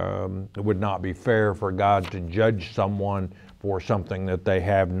 It would not be fair for God to judge someone for something that they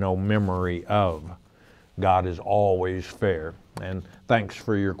have no memory of. God is always fair. And thanks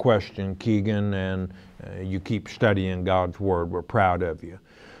for your question, Keegan, and you keep studying God's Word. We're proud of you.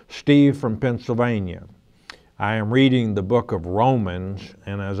 Steve from Pennsylvania. I am reading the book of Romans,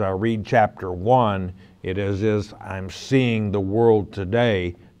 and as I read chapter 1, it is as I'm seeing the world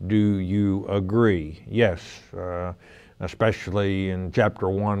today. Do you agree? Yes, especially in chapter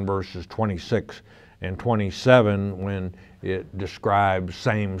 1, verses 26 and 27, when it describes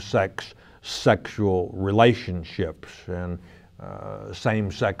same-sex sexual relationships and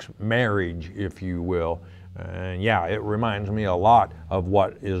same-sex marriage, if you will. And yeah, it reminds me a lot of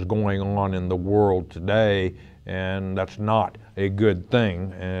what is going on in the world today, and that's not a good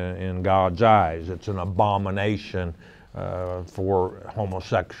thing in God's eyes. It's an abomination for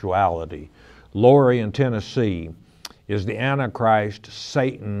homosexuality. Lori in Tennessee, is the Antichrist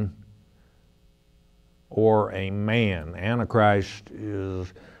Satan or a man? Antichrist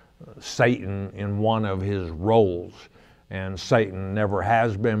is Satan in one of his roles. And Satan never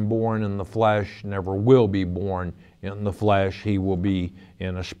has been born in the flesh, never will be born in the flesh. He will be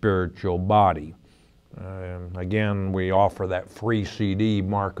in a spiritual body. Again, we offer that free CD,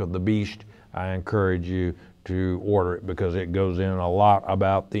 Mark of the Beast. I encourage you to order it because it goes in a lot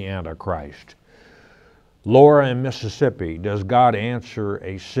about the Antichrist. Laura in Mississippi, does God answer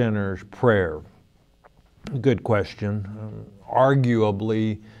a sinner's prayer? Good question.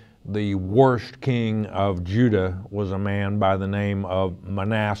 Arguably, the worst king of Judah was a man by the name of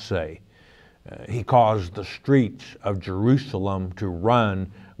Manasseh. He caused the streets of Jerusalem to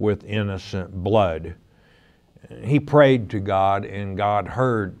run with innocent blood. He prayed to God, and God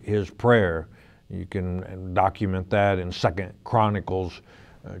heard his prayer. You can document that in 2 Chronicles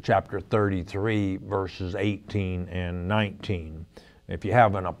chapter 33, verses 18 and 19. If you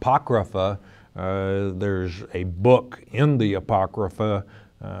have an Apocrypha, there's a book in the Apocrypha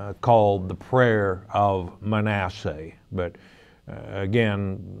called The Prayer of Manasseh. But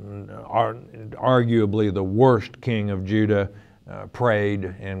again, arguably the worst king of Judah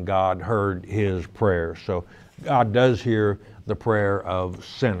prayed, and God heard his prayer. So God does hear the prayer of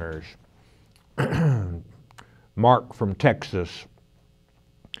sinners. Mark from Texas,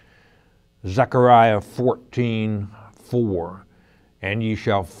 Zechariah 14:4, and ye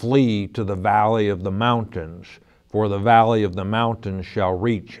shall flee to the valley of the mountains, for the valley of the mountains shall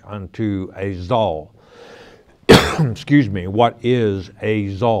reach unto Azal. Excuse me, what is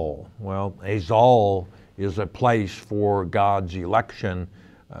Azal? Well, Azal is a place for God's election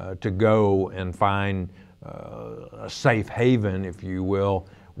to go and find a safe haven, if you will,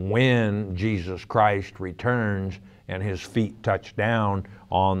 when Jesus Christ returns and his feet touch down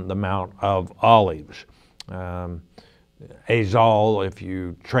on the Mount of Olives. Azal, if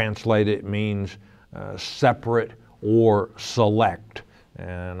you translate it, means separate or select.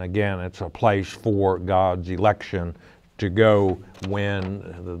 And again, it's a place for God's election to go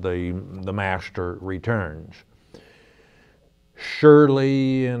when the Master returns.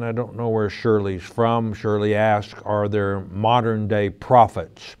 Shirley, and I don't know where Shirley's from, Shirley asks, are there modern day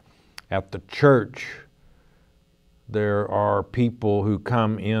prophets? At the church, there are people who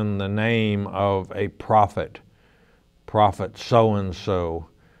come in the name of a prophet, prophet so-and-so.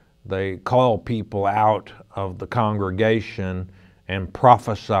 They call people out of the congregation and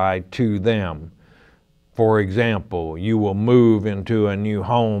prophesy to them. For example, you will move into a new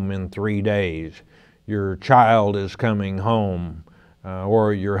home in 3 days. Your child is coming home,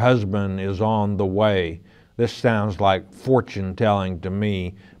 or your husband is on the way. This sounds like fortune telling to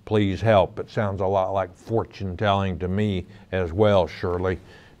me. Please help. It sounds a lot like fortune telling to me as well, Shirley.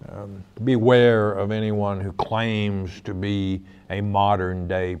 Beware of anyone who claims to be a modern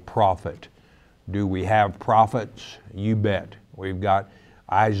day prophet. Do we have prophets? You bet. We've got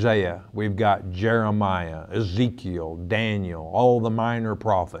Isaiah, we've got Jeremiah, Ezekiel, Daniel, all the minor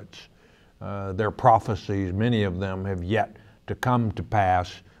prophets. Their prophecies, many of them have yet to come to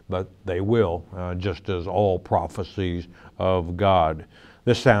pass, but they will, just as all prophecies of God.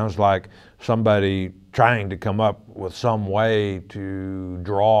 This sounds like somebody trying to come up with some way to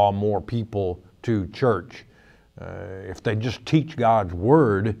draw more people to church. If they just teach God's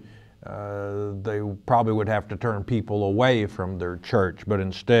Word, they probably would have to turn people away from their church, but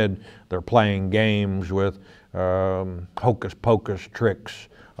instead they're playing games with hocus pocus tricks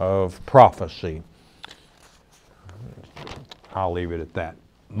of prophecy. I'll leave it at that.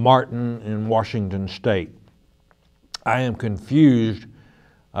 Martin in Washington State. I am confused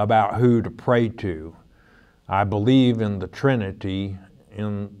about who to pray to. I believe in the Trinity.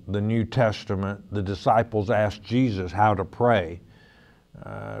 In the New Testament, the disciples asked Jesus how to pray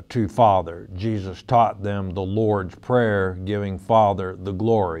to Father. Jesus taught them the Lord's Prayer, giving Father the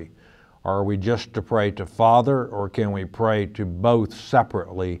glory. Are we just to pray to Father, or can we pray to both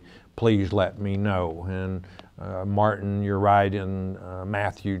separately? Please let me know. And Martin, you're right, in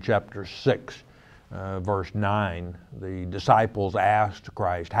Matthew chapter 6, verse 9, the disciples asked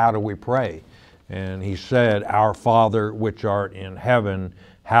Christ, how do we pray? And he said, Our Father which art in heaven,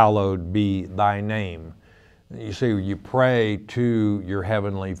 hallowed be thy name. You see, you pray to your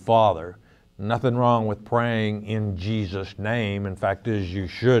heavenly Father. Nothing wrong with praying in Jesus' name. In fact, you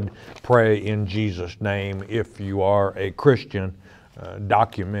should pray in Jesus' name if you are a Christian,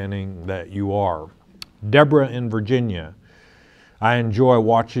 documenting that you are. Deborah in Virginia. I enjoy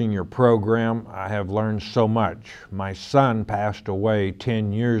watching your program. I have learned so much. My son passed away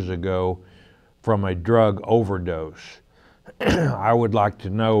 10 years ago from a drug overdose. I would like to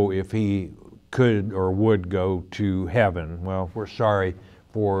know if he could or would go to heaven. Well, we're sorry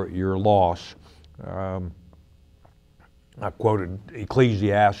for your loss. I quoted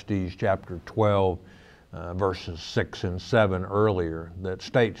Ecclesiastes chapter 12, verses 6 and 7 earlier, that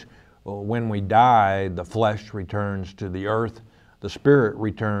states, well, when we die, the flesh returns to the earth, the spirit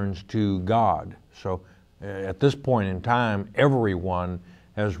returns to God. So at this point in time, everyone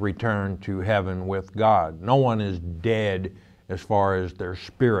has returned to heaven with God. No one is dead as far as their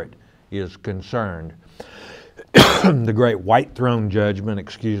spirit is concerned. The great white throne judgment,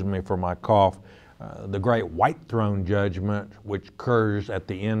 excuse me for my cough, the great white throne judgment, which occurs at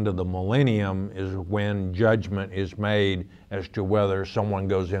the end of the millennium, is when judgment is made as to whether someone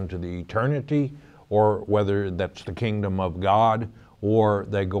goes into the eternity or whether that's the kingdom of God, or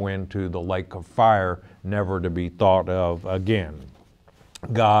they go into the lake of fire, never to be thought of again.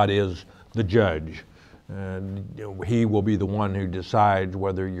 God is the judge. He will be the one who decides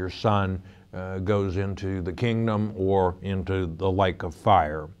whether your son goes into the kingdom or into the lake of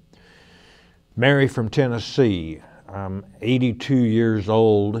fire. Mary from Tennessee. I'm 82 years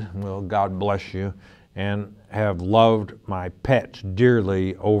old, well, God bless you, and have loved my pets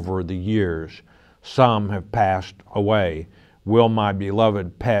dearly over the years. Some have passed away. Will my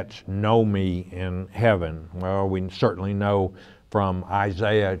beloved pets know me in heaven? Well, we certainly know from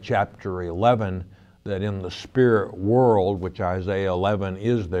Isaiah chapter 11 that in the spirit world, which Isaiah 11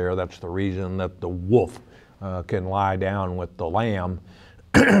 is there, that's the reason that the wolf can lie down with the lamb.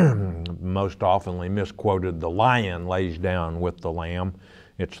 Most oftenly misquoted, the lion lays down with the lamb.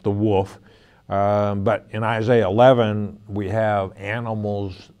 It's the wolf. But in Isaiah 11, we have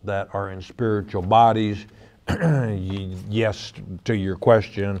animals that are in spiritual bodies. Yes, to your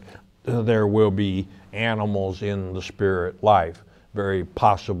question, there will be animals in the spirit life. Very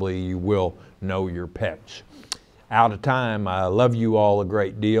possibly you will know your pets. Out of time, I love you all a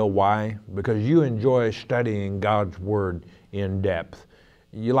great deal. Why? Because you enjoy studying God's Word in depth.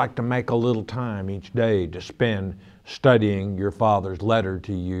 You like to make a little time each day to spend studying your Father's letter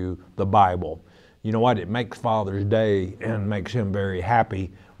to you, the Bible. You know what? It makes Father's Day and makes Him very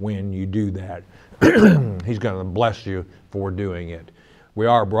happy when you do that. He's going to bless you for doing it. We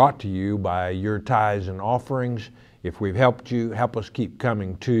are brought to you by your tithes and offerings. If we've helped you, help us keep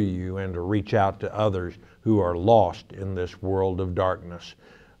coming to you and to reach out to others who are lost in this world of darkness.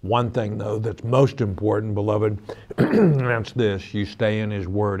 One thing, though, that's most important, beloved, that's this: you stay in His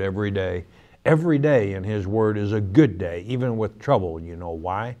Word every day. Every day in His Word is a good day, even with trouble. You know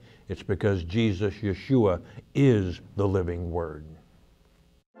why? It's because Jesus, Yeshua, is the living Word.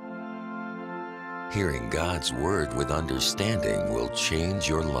 Hearing God's Word with understanding will change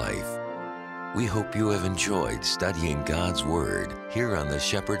your life. We hope you have enjoyed studying God's Word here on the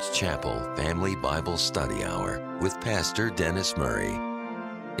Shepherd's Chapel Family Bible Study Hour with Pastor Dennis Murray.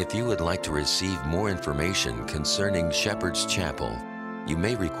 If you would like to receive more information concerning Shepherd's Chapel, you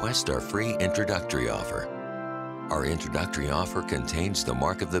may request our free introductory offer. Our introductory offer contains the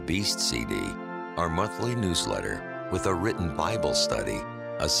Mark of the Beast CD, our monthly newsletter with a written Bible study,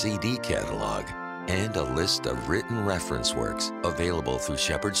 a CD catalog, and a list of written reference works available through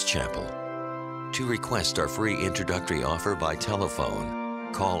Shepherd's Chapel. To request our free introductory offer by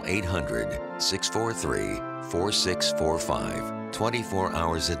telephone, call 800-643-4645, 24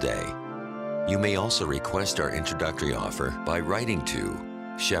 hours a day. You may also request our introductory offer by writing to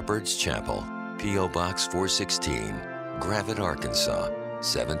Shepherd's Chapel, P.O. Box 416, Gravette, Arkansas,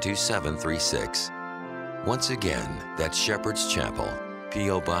 72736. Once again, that's Shepherd's Chapel,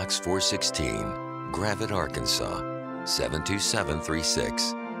 P.O. Box 416, Gravette, Arkansas,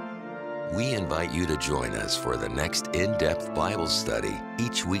 72736. We invite you to join us for the next in-depth Bible study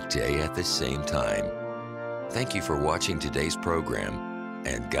each weekday at the same time. Thank you for watching today's program,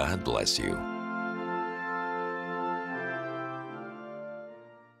 and God bless you.